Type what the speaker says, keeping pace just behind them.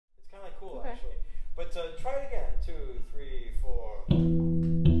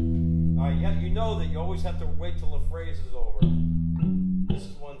you always have to wait till the phrase is over. This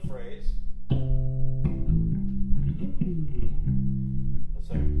is one phrase. Let's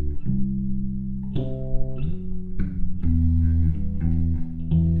see.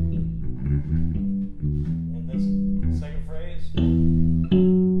 And this second phrase,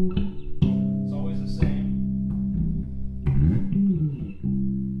 it's always the same.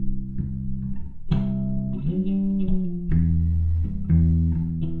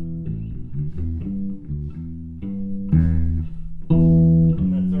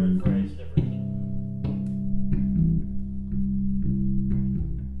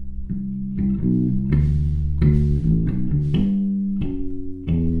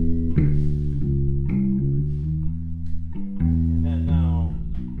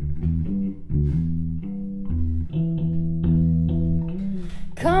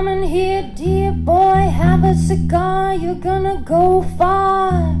 Come in here, dear boy, have a cigar. You're gonna go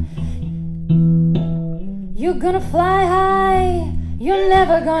far. You're gonna fly high. You're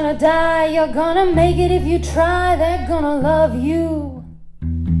never gonna die. You're gonna make it if you try. They're gonna love you.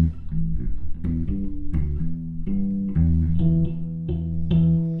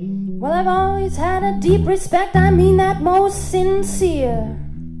 Well, I've always had a deep respect. I mean that most sincere.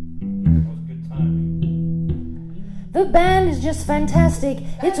 The band is just fantastic.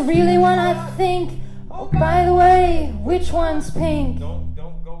 It's really what I think. Oh, by the way, which one's pink? Don't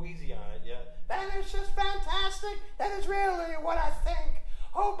go easy on it yet. That is just fantastic. That is really what I think.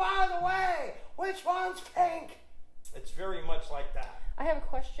 Oh, by the way, which one's pink? It's very much like that. I have a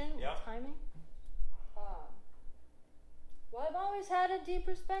question. Yeah. Timing. Well, I've always had a deep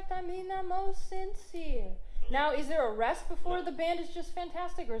respect. I mean that most sincere. Now, is there a rest before the band is just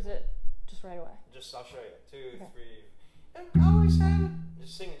fantastic, or is it just right away? Just, I'll show you. 2, 3. I've always had it.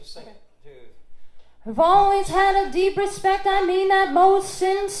 Just sing it. Okay. 2. I've always had a deep respect. I mean that most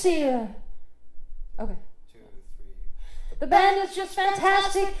sincere. Okay. 2, 3. The band is just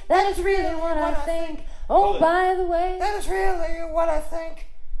fantastic. That is really what I think. Oh, by the way. That is really what I think.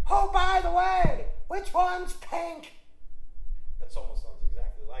 Oh, by the way, which one's pink? That almost sounds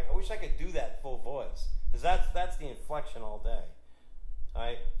exactly like. I wish I could do that full voice, because that's the inflection all day. All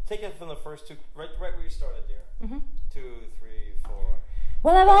right, take it from the first two, right where you started there. 2, 3, 4.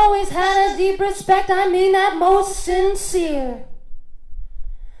 Well, I've always had a deep respect. I mean that most sincere.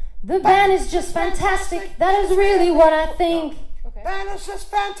 The band is just fantastic. That is really what I think. Okay. Band is just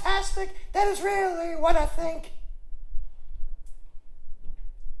fantastic. That is really what I think.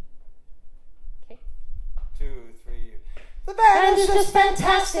 Okay. 2, 3. The band is just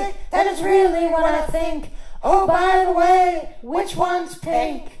fantastic. That is really what I think. Oh, by the way, which one's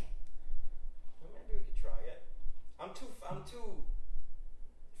pink? Maybe we could try it. I'm too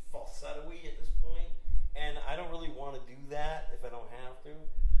falsetto-y at this point, and I don't really want to do that if I don't have to.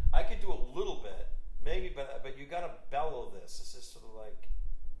 I could do a little bit, maybe, but you got to bellow this. This is sort of like,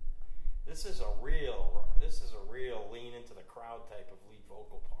 this is a real lean into the crowd type of lead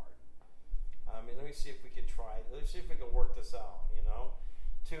vocal part. I mean, let me see if we can try. Let's see if we can work this out.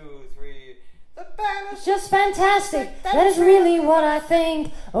 2, 3. The band is just fantastic. That is really what I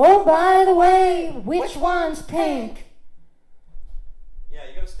think. Oh, by the way, which one's pink? Yeah,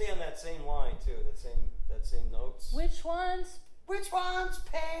 you got to stay on that same line too. That same notes. Which one's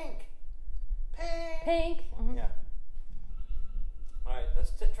pink? Pink. Pink. Yeah. All right,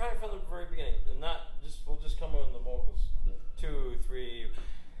 let's try it from the very beginning, and we'll just come on the vocals. 2, 3.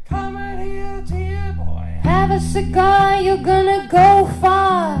 Come in here, dear boy. Have a cigar. You're gonna go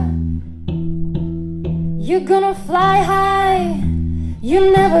far. You're gonna fly high.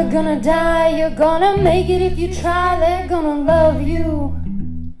 You're never gonna die. You're gonna make it if you try. They're gonna love you.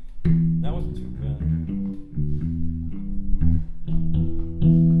 That wasn't too bad.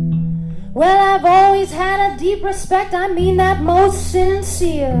 Well, I've always had a deep respect. I mean that most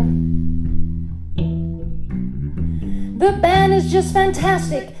sincere. The band is just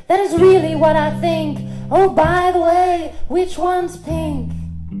fantastic. That is really what I think. Oh, by the way, which one's pink?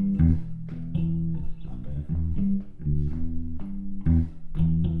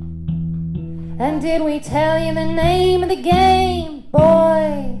 And did we tell you the name of the game,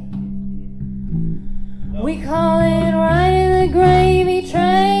 boy? No. We call it riding the gravy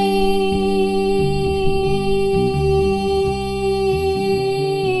train.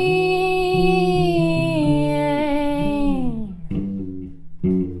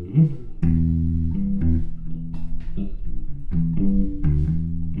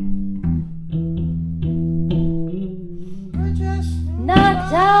 We're just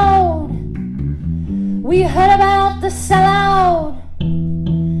knocked out. We heard about the sellout.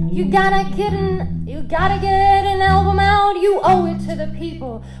 You gotta get an album out. You owe it to the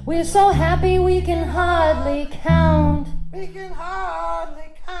people. We're so happy we can hardly count. We can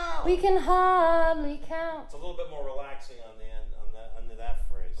hardly count. We can hardly count. It's a little bit more relaxing on the end, on that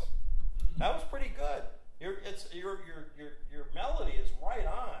phrase. That was pretty good. Your melody is right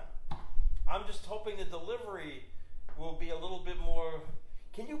on. I'm just hoping the delivery will be a little bit more.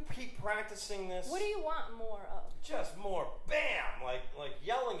 Can you keep practicing this? What do you want more of? Just more bam, like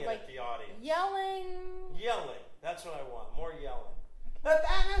yelling it at the audience. Yelling. That's what I want. More yelling. The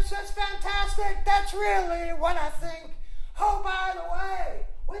band is just fantastic. That's really what I think. Oh, by the way,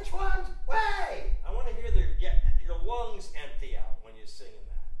 which one's way? I want to hear your lungs empty out when you're singing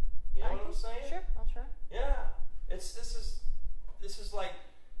that. You know what I'm saying? Sure, I'll try. Yeah. This is like,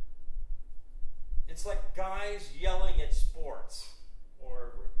 it's like guys yelling at sports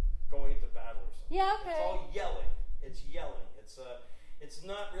or going into battle or something. Yeah, okay. It's all yelling. It's yelling. It's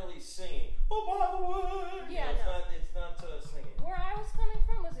not really singing. Oh, by the way. Yeah, It's not singing. Where I was coming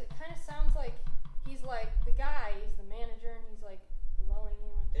from was it kind of sounds like he's like the guy, he's the manager, and he's like lulling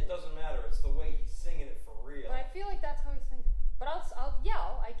you into It doesn't matter. It's the way he's singing it for real. But I feel like that's how he sings it. But I'll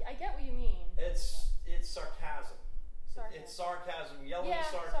yell. I get what you mean. It's sarcasm. Sarcasm. It's sarcasm. Yelling Yeah,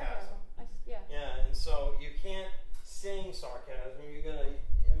 sarcasm. Yeah. Yeah, and so you can't sing sarcasm.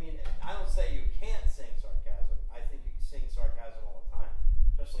 I don't say you can't sing sarcasm. I think you can sing sarcasm all the time,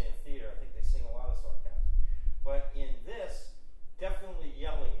 especially in theater. I think they sing a lot of sarcasm. But in this, definitely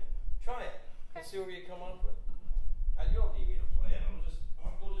yelling it. Try it. Okay. Let's see what you come up with. You don't need me to play it.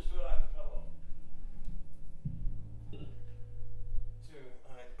 We'll just do it a cappella. 2,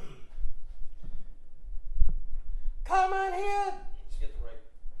 all right. Come on here. Let's get the right.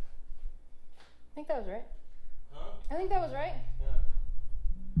 I think that was right. Huh? I think that was right. Yeah.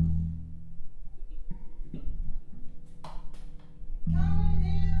 Come in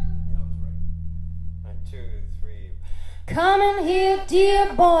here. Yeah, that was right. All right, 2, 3. Come in here,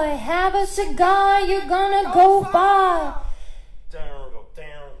 dear boy, have a cigar. You're gonna go far. Down.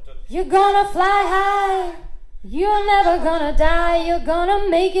 You're gonna fly high. You're never gonna die. You're gonna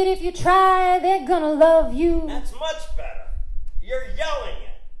make it if you try. They're gonna love you. That's much better. You're yelling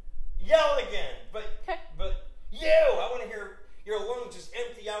it. Yell again. But you, I want to hear your lungs just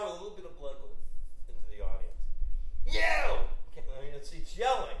empty out with a little bit of blood into the audience. You. It's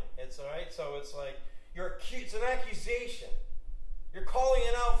yelling. It's all right. So it's like it's an accusation. You're calling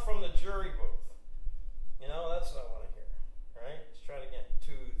it out from the jury booth. That's what I want to hear. All right. Let's try it again.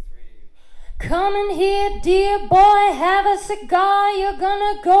 2, 3. Come in here, dear boy, have a cigar. You're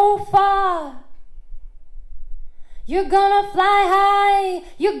gonna go far. You're gonna fly high.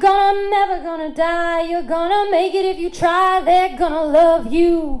 You're never gonna die. You're gonna make it if you try. They're gonna love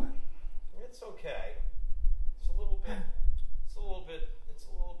you. It's okay. It's a little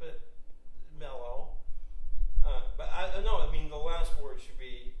bit mellow. But I know. The last word should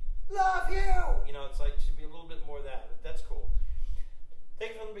be Love you. It's like should be a little bit more of that. But that's cool.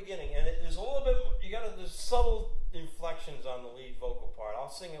 Take it from the beginning, and there's a little bit. There's subtle inflections on the lead vocal part. I'll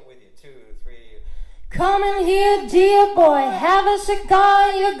sing it with you. 2, 3. Come in here, dear boy, have a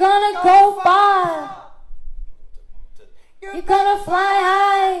cigar. You're gonna go far. You're gonna fly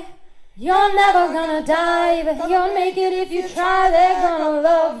high. You're never gonna die. But you'll make it if you try. They're gonna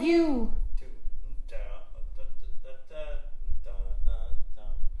love you.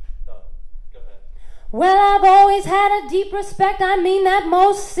 Go ahead. Well, I've always had a deep respect. I mean that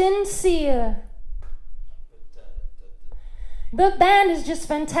most sincere. The band is just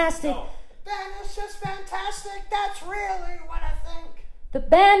fantastic. No. Band is just fantastic. That's really what I think. The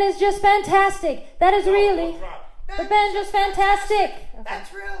band is just fantastic. That is really. The band's just fantastic.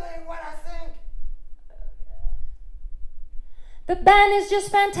 That's really what I think. The band is just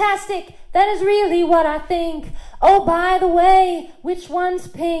fantastic. That is really what I think. Oh, by the way, which one's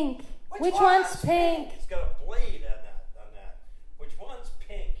pink? Which one's pink? It's got a blade on that. Which one's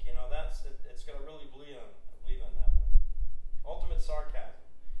pink? It's gonna really bleed on that one. Ultimate sarcasm.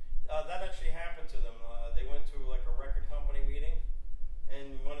 That actually happened to them. They went to like a record company meeting,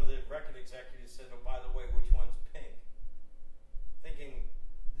 and one of the record executives said, "Oh, by the way, which one's pink?" Thinking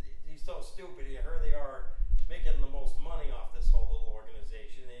he's so stupid. Here they are making the most money off this whole little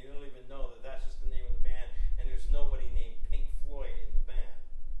organization, and you don't even know that that's just the name of the band, and there's nobody named Pink Floyd in the band.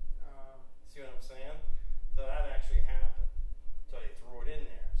 See what I'm saying? So that actually happened. So they threw it in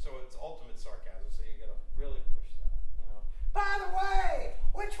there. So it's ultimate sarcasm. So you gotta really push that. By the way,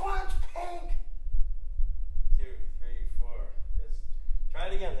 which one's pink? 2, 3, 4. Try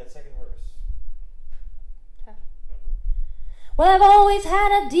it again. That second verse. Okay. Well, I've always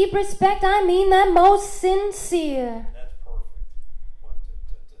had a deep respect. I mean that most sincere. That's perfect. 1,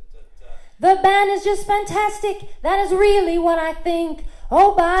 2, 3. The band is just fantastic. That is really what I think.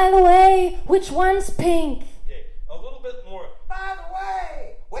 Oh, by the way, which one's pink? Okay, a little bit more. By the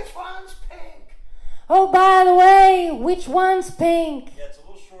way, which one's pink? Oh, by the way, which one's pink? Yeah, it's a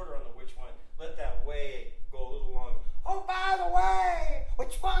little shorter on the which one. Let that way go a little longer. Oh, by the way,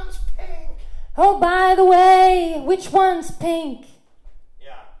 which one's pink? Oh, by the way, which one's pink?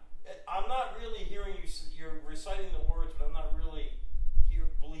 Yeah, I'm not really hearing you. You're reciting the words, but I'm not really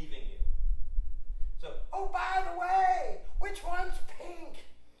believing you. So, Oh, by the way, which one's pink?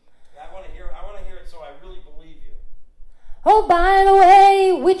 I want to hear it, so I really believe you. Oh, by the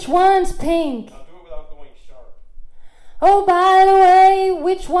way, which one's pink? Now do it without going sharp. Oh, by the way,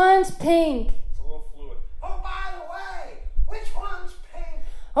 which one's pink? It's a little fluid. Oh, by the way, which one's pink?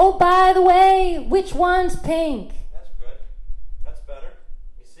 Oh, by the way, which one's pink? That's good. That's better.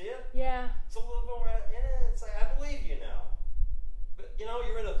 You see it? Yeah. It's a little more. It's like I believe you now. But you know,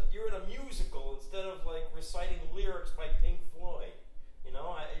 you're in a musical instead of like reciting lyrics by Pink